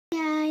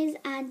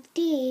and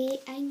today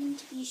I'm going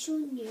to be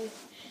showing you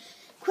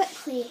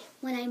quickly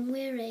what I'm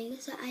wearing.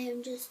 So I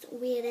am just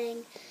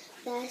wearing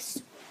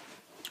this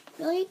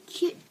really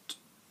cute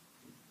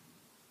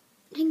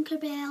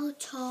Tinkerbell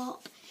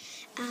top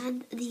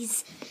and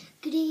these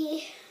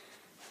grey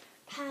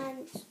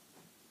pants,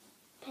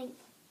 pink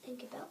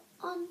Tinkerbell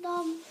on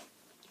them.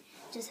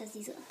 Just has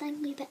these little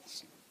dangly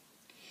bits.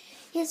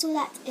 Yeah, so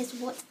that is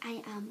what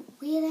I am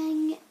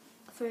wearing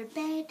for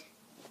bed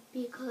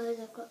because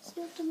I've got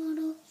school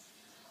tomorrow,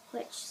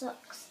 which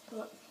sucks,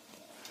 but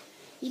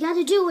you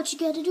gotta do what you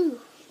gotta do.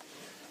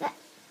 But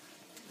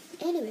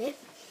anyway,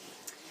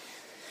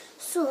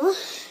 so,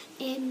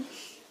 you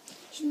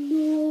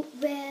know,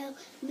 well,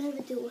 in my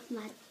video with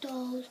my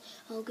dolls,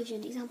 I'll give you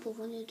an example of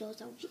one of the dolls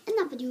that will be in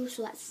that video,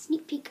 so that's a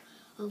sneak peek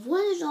of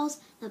one of the dolls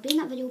that'll be in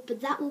that video,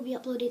 but that will be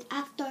uploaded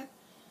after.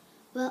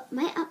 Well, I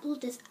might upload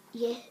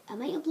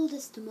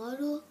this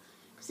tomorrow,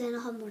 because then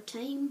I'll have more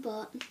time,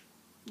 but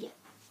yeah.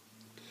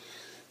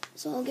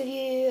 So I'll give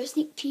you a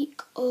sneak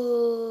peek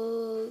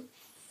of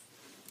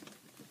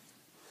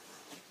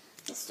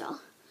this doll.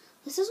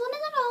 This is one of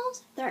the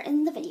dolls that are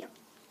in the video.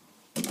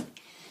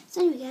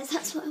 So anyway guys,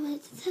 that's what I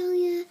wanted to tell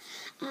you,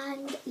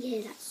 and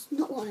yeah, that's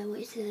not what I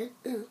wanted to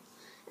tell.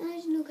 And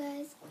as you know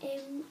guys,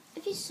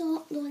 if you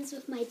saw the ones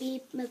with my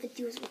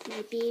videos with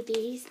my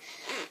babies,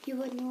 you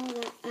would know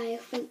that I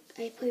think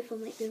I play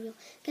from like the real.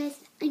 Guys,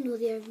 I know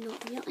they're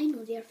not real, I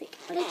know they're fake,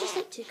 but I just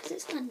like to because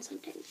it's fun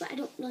sometimes. But I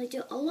don't really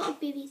do a lot of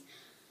baby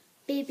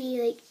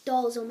like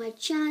dolls on my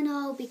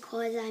channel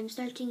because I'm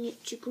starting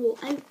to grow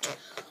out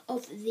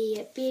of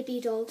the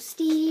baby doll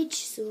stage.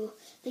 So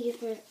thank you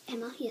for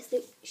Emma. Yes,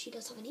 she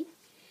does have a name,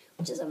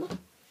 which is Emma.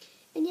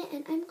 And yeah,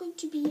 and I'm going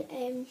to be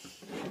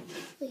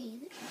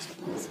looking at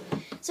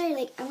it. Sorry,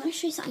 like I want to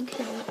show you something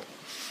cool. Look.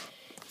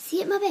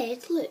 See at my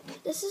bed,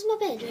 look, this is my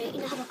bed, right?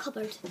 And I have a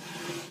cupboard.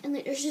 And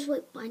like there's just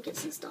white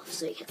blankets and stuff,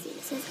 so you can see it.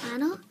 It says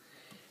Anna.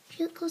 If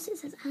you look close, it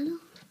says Anna.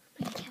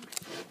 Bring the camera.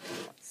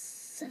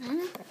 So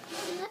Anna.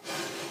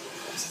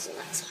 So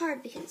that's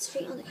hard because it's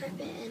straight on the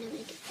carpet and I'm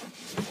like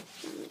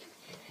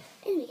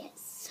anyway guys,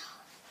 so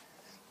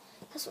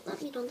that's what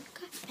that made on the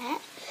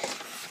carpet.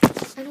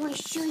 I want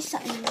to show you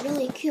something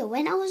really cool.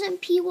 When I was in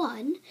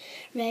P1,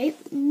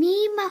 right,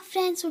 me and my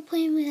friends were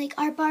playing with like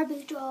our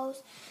Barbie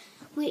dolls.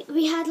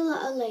 We had a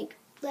lot of like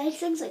leg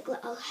things, like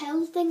little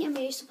hill thing, and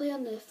we used to play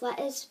on the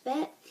flattest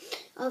bit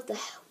of the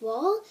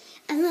wall.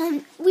 And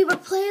then we were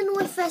playing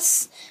with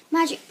this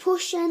magic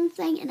potion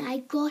thing, and I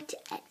got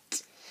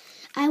it.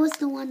 I was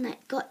the one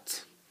that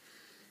got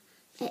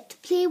it to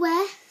play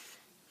with.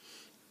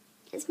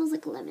 It smells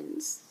like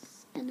lemons,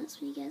 and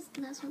that's what you guys.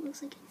 And that's what it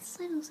looks like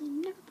inside. It looks like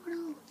never poured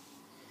all.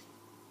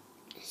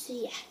 So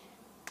yeah,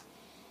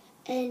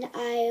 and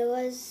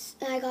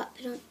I got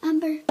put on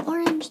amber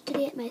orange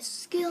today at my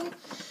school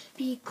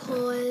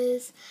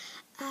because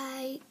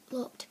I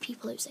locked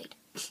people outside.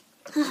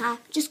 Haha,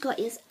 just got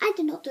yes. I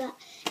did not do that.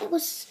 It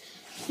was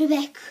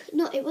Rebecca.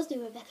 No, it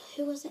wasn't Rebecca.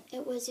 Who was it?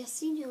 It was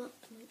Yassine who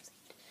locked them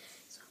outside.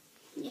 So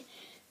yeah.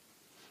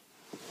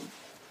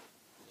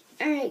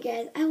 Alright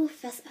guys, I will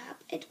fess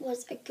up. It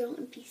was a girl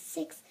in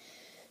P6.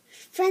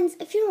 Friends,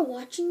 if you are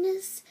watching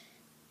this,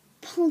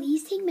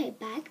 please take my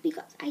bag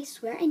because I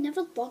swear I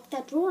never locked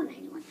that drawer on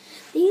anyone.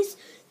 These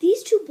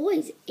two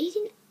boys,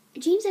 Aiden,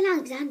 James and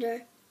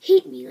Alexander,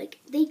 hate me. Like,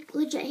 they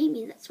legit hate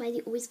me. That's why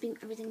they always blame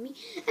everything on me.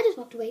 I just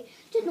walked away.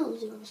 Didn't know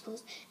the door was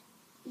closed.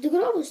 The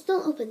door was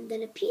still open.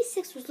 Then a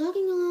P6 was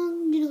logging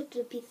along, you know, to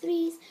the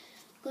P3s.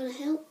 Gonna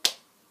help.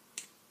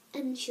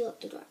 And she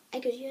locked the door. I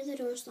could hear the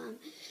door slam.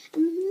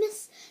 And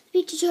Miss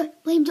the teacher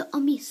blamed it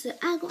on me. So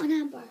I got an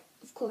amber,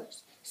 of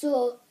course.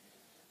 So,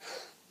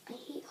 I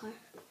hate her.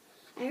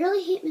 I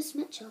really hate Miss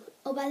Mitchell.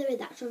 Oh, by the way,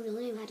 that's her real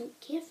name. I don't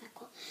care if I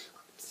call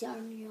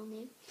her real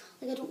name.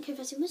 Like, I don't care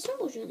if I say Miss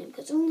Rumble's real name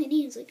because her only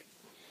name's like,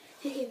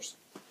 who cares?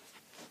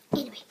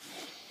 Anyway,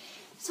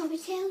 so I'll be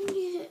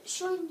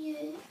showing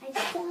you, I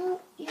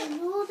thought you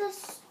know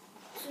this.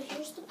 So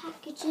here's the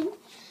packaging.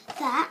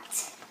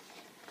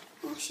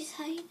 Oh, she's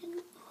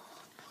hiding.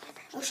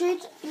 I'll show you.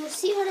 You'll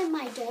see her in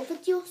my doll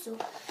video. So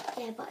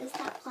yeah, but it's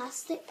that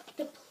plastic.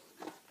 The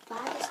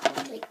bag is kind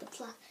of like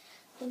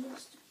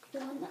the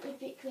one that would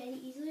break very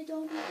easily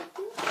down the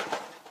video.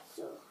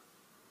 So,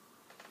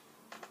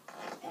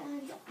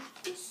 and I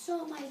just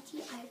saw my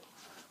DIY.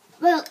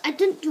 Well, I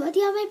didn't do a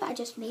DIY, but I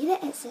just made it.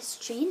 It's this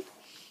train.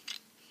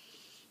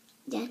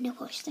 Yeah, no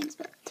posh things,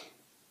 but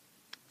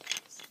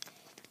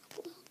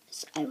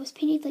I was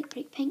painted like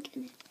bright pink,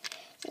 and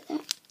like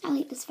that. I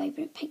like this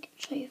vibrant pink.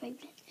 I'll show you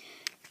vibrant.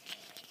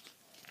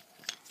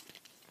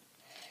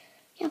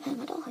 Yeah, I'm playing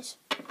my dollhouse.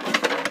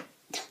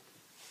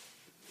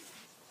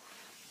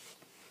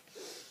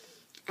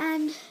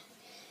 And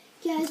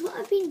guys, what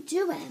I've been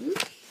doing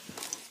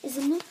is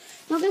I'm not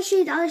going to show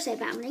you the other side,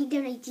 but I'm writing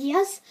down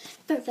ideas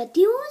for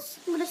videos.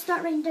 I'm going to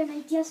start writing down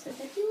ideas for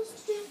videos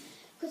to do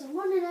because I'm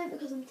running out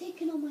because I'm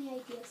taking all my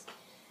ideas.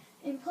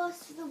 And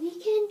plus, for the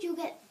weekend, you'll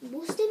get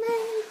most of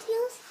my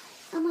ideas.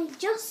 I'm like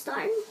just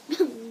starting.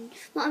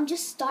 Well, I'm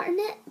just starting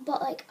it,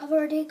 but like I've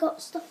already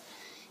got stuff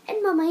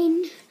in my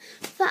mind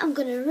that I'm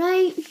gonna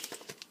write.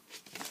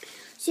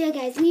 So yeah,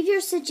 guys, leave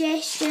your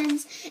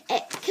suggestions.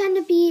 It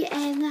can be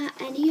that,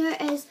 and here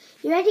is,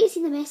 you ready to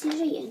see the message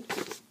writing?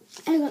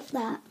 I got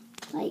that,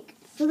 like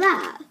for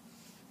that.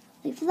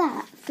 She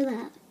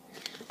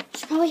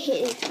probably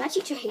hates me. My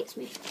teacher hates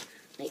me.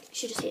 Like,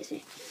 she just hates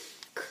me.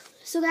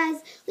 So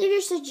guys, leave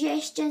your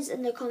suggestions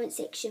in the comment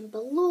section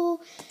below.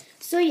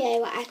 So yeah,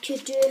 what I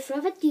could do for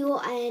a video,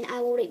 and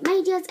I will write my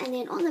ideas, and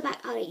then on the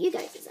back I'll write you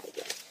guys'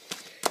 ideas.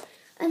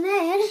 And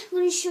then I'm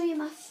going to show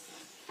you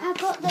I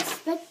got this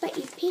big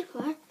bitty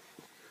paper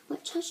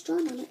which has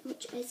drawn on it,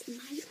 which is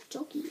my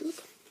doggy.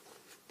 Look.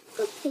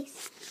 Good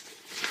face.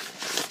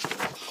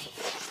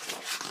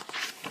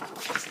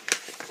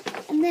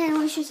 And then I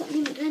want to show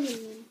something my granny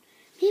room.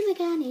 Me and my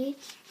granny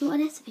wrote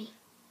a recipe.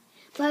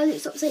 But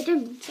it's upside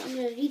down, so I'm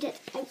going to read it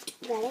out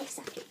very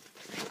second.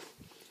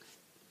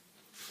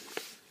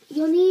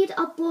 You'll need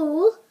a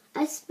bowl,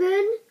 a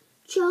spoon,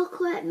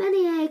 chocolate,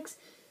 mini eggs.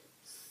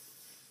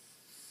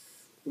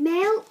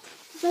 Melt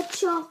the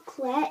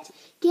chocolate.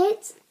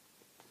 Get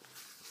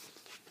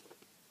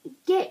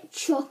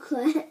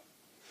chocolate.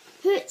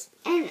 Put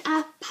in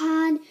a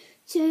pan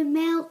to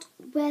melt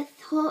with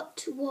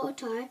hot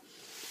water.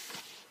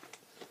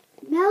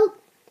 Milk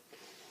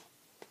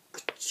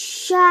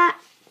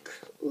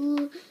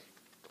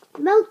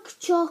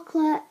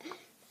chocolate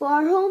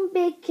for home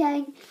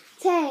baking.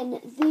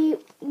 10. They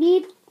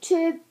need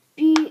to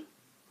be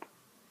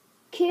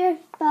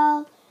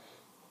carefully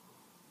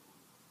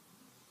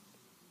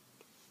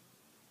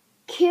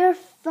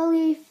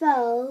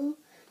fill.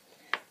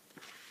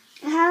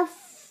 Have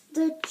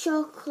the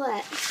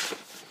chocolate.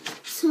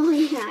 So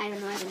yeah, I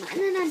don't know. And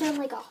then I've done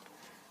like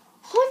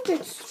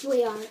 100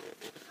 square.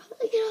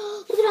 Look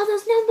at all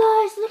those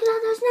numbers. Look at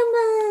all those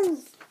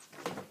numbers.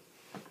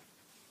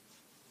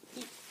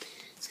 Yeah.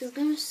 So I'm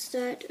gonna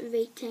start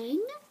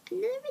writing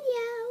another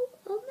video.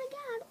 Oh my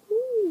god.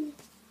 Ooh.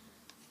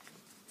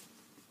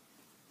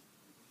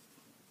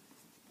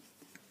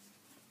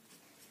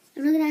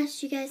 I'm not gonna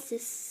ask you guys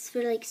this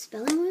for like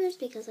spelling words,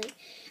 because like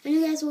I know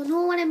you guys will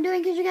know what I'm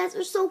doing, because you guys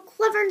are so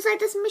clever inside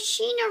this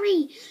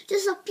machinery.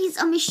 Just a piece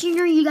of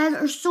machinery. You guys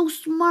are so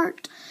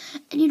smart.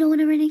 And you know,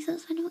 whenever anything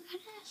else, I know what I'm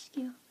gonna ask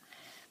you.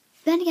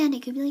 Then again,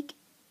 it could be like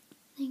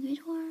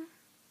language or.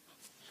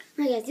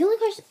 Right, guys. The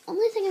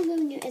only thing I'm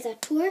giving you is a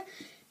tour,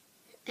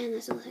 and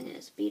that's the only thing it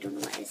is, but you don't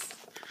know what it is.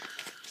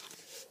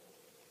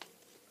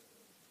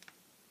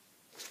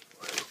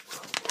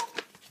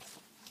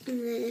 And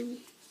then.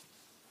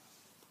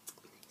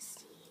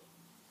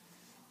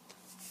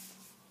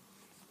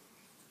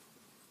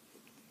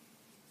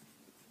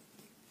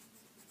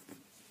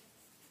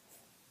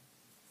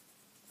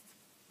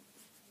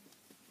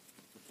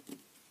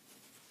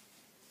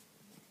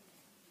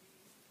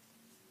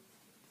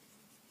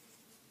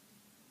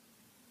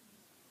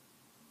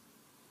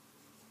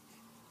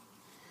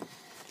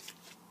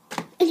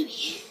 Anyway,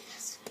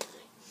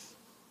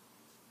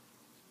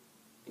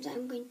 so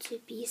I'm going to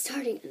be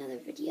starting another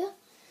video.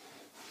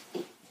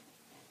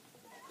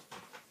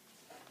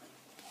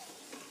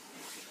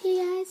 Hey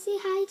guys, say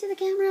hi to the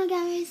camera,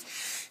 guys.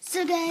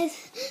 So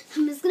guys,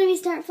 I'm just going to be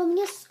starting filming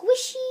a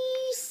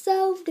squishy.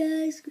 So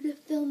guys, I'm going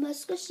to film a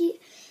squishy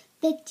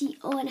video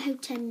on how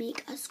to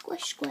make a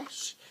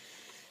squish.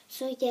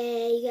 So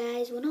yeah, you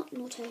guys will not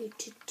know how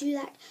to do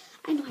that.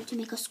 I know how to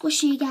make a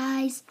squishy,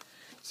 guys.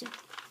 So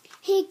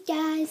hey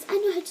guys, I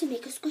know how to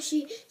make a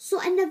squishy. So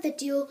in the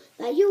video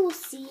that you will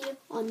see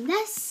on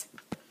this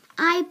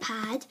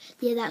iPad,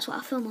 yeah, that's what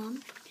I film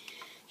on,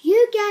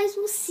 you guys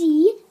will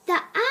see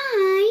that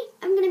I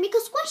am going to make a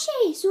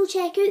squishy. So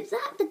check out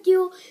that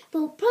video.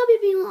 It'll probably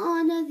be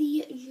on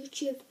the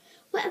YouTube,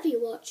 whatever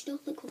you watch. The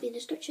link will be in the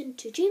description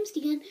to James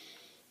Deegan,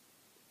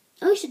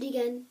 Alicia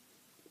Deegan,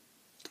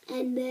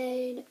 and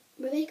then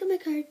Rebecca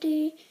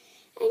McCarthy.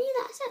 And yeah,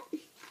 that's it.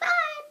 Bye!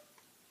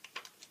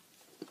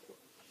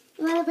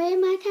 By the way,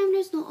 my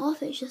camera's not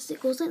off, it's just,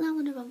 it goes like that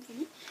whenever I'm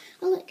filming.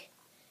 Oh look,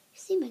 you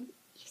see me?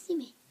 You see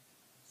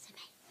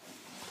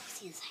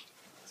inside.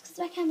 It's because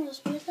my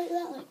camera's weird like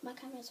that, like my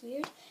camera's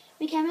weird.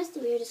 My camera's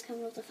the weirdest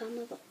camera of the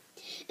family, but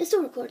it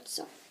still records,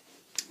 so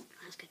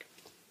that's good.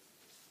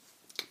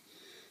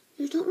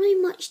 There's not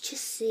really much to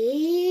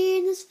say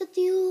in this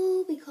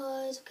video,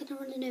 because I'm kind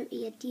of running out of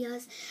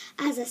ideas.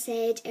 As I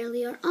said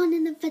earlier on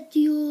in the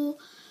video,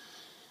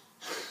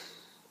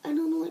 I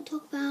don't know what to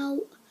talk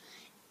about.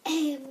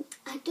 I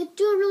did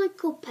do a really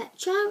cool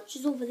picture, which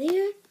is over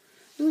there.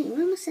 No, wait,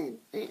 where am I sitting?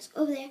 And it's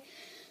over there.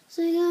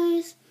 So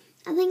guys,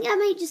 I think I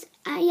might just,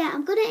 yeah,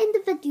 I'm going to end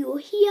the video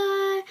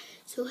here.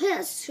 So hit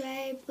the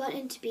subscribe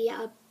button to be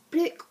a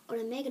Brooke or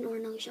a Megan or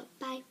an Alicia.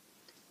 Bye.